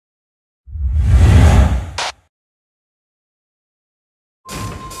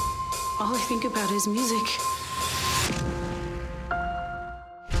All I think about is music.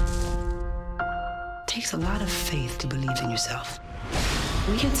 It takes a lot of faith to believe in yourself.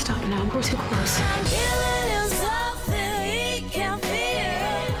 We can't stop now. We're too close.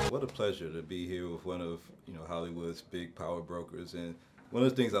 What a pleasure to be here with one of Hollywood's big power brokers. And one of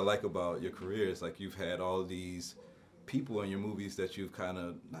the things I like about your career is like you've had all these people in your movies that you've kind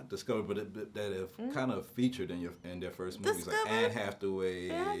of not discovered, but that have kind of featured in their first movies, like Anne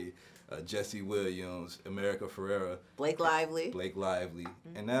Hathaway, Jesse Williams, America Ferrera, Blake Lively,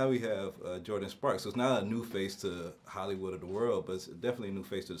 and now we have Jordin Sparks. So it's not a new face to Hollywood or the world, but it's definitely a new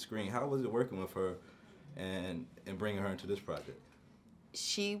face to the screen. How was it working with her and bringing her into this project?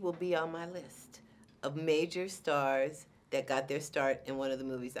 She will be on my list of major stars that got their start in one of the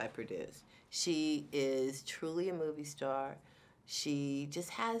movies I produced. She is truly a movie star. She just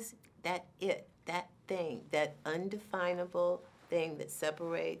has that thing, that undefinable thing that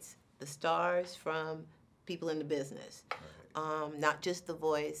separates the stars from people in the business. Right. Not just the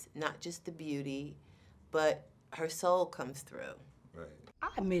voice, not just the beauty, but her soul comes through. Right.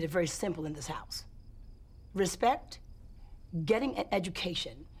 I made it very simple in this house. Respect, getting an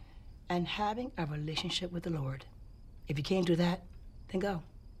education, and having a relationship with the Lord. If you can't do that, then go.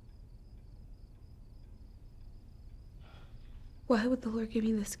 Why would the Lord give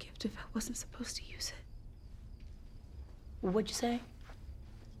me this gift if I wasn't supposed to use it? What'd you say?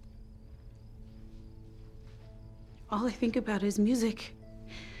 All I think about is music.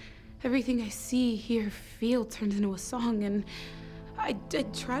 Everything I see, hear, feel turns into a song, and I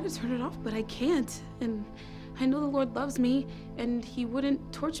try to turn it off, but I can't. And I know the Lord loves me, and He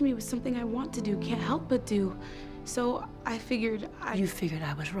wouldn't torture me with something I want to do, can't help but do. So I figured You figured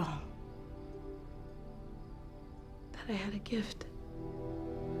I was wrong. That I had a gift.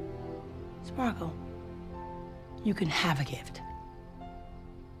 Sparkle, you can have a gift.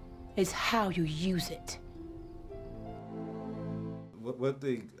 It's how you use it. One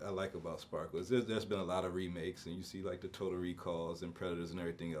thing I like about Sparkle is there's been a lot of remakes, and you see like the Total Recalls and Predators and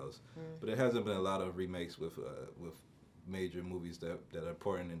everything else, but there hasn't been a lot of remakes with major movies that are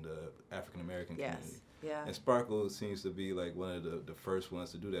important in the African American community. Yeah. And Sparkle seems to be like one of the first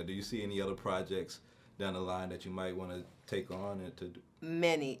ones to do that. Do you see any other projects down the line that you might want to take on and to do?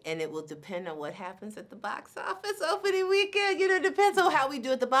 Many, and it will depend on what happens at the box office opening weekend. You know, it depends on how we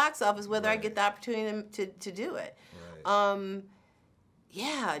do at the box office, whether I get the opportunity to do it. Right.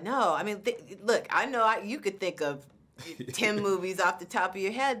 Yeah, no, I mean, look, I know you could think of 10 movies off the top of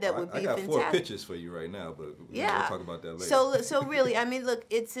your head that would be fantastic. I got 4 pitches for you right now, but we'll talk about that later. So really, I mean, look,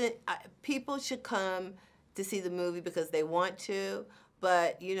 people should come to see the movie because they want to,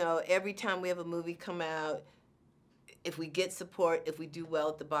 but, you know, every time we have a movie come out, if we get support, if we do well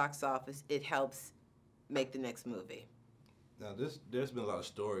at the box office, it helps make the next movie. Now, there's been a lot of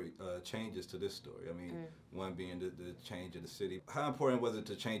story changes to this story. I mean, one being the change of the city. How important was it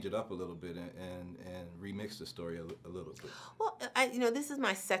to change it up a little bit and remix the story a little bit? Well, this is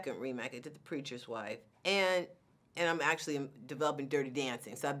my second remake. I did The Preacher's Wife, and I'm actually developing Dirty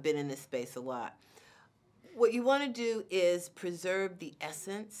Dancing, so I've been in this space a lot. What you want to do is preserve the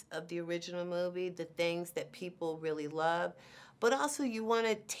essence of the original movie, the things that people really love, but also you want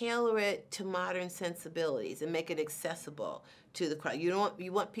to tailor it to modern sensibilities and make it accessible to the crowd. You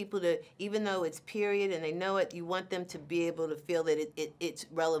want people to, even though it's period and they know it, you want them to be able to feel that it's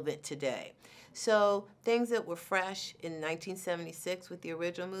relevant today. So things that were fresh in 1976 with the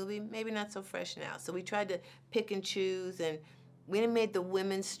original movie, maybe not so fresh now. So we tried to pick and choose, and we made the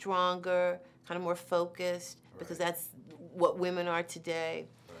women stronger, kind of more focused, because that's what women are today.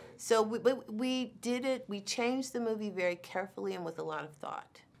 So we did it, we changed the movie very carefully and with a lot of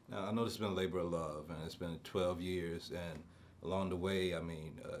thought. Now, I know this has been a labor of love, and it's been 12 years, and along the way, I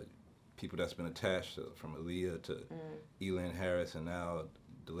mean, people that's been attached to, from Aaliyah to Lynn Harris, and now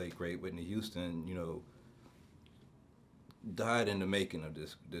the late, great Whitney Houston, you know, died in the making of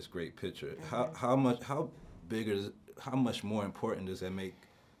this great picture. How much more important does that make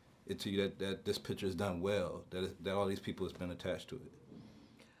it to you that this picture is done well, that all these people has been attached to it?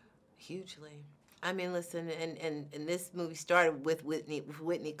 Hugely. I mean, listen, and this movie started with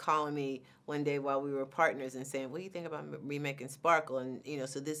Whitney calling me one day while we were partners and saying, what do you think about remaking Sparkle? And, you know,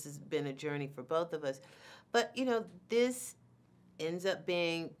 so this has been a journey for both of us. But, you know, this ends up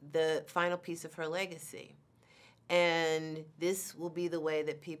being the final piece of her legacy. And this will be the way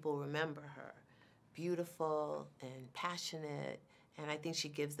that people remember her. Beautiful and passionate, and I think she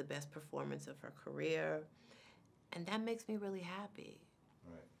gives the best performance of her career. And that makes me really happy.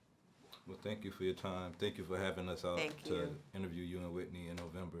 Right. Well, thank you for your time. Thank you for having us out to interview you and Whitney in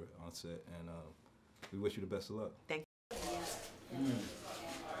November on set. And we wish you the best of luck. Thank you.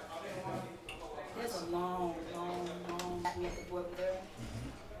 a long, we had to work with her.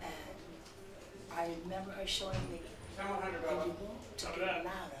 And I remember her showing me, when you want to get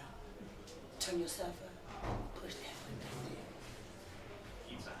louder, turn yourself up, push that foot down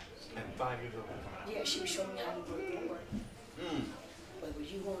there. And 5 years old. Yeah, she was showing me how to work the word. But when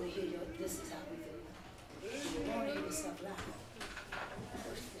you want to hear this is how we do it. If you want to hear yourself loud,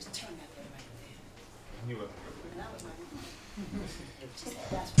 just turn that thing right there. You were. And I was like,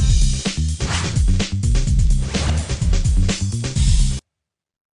 that's what.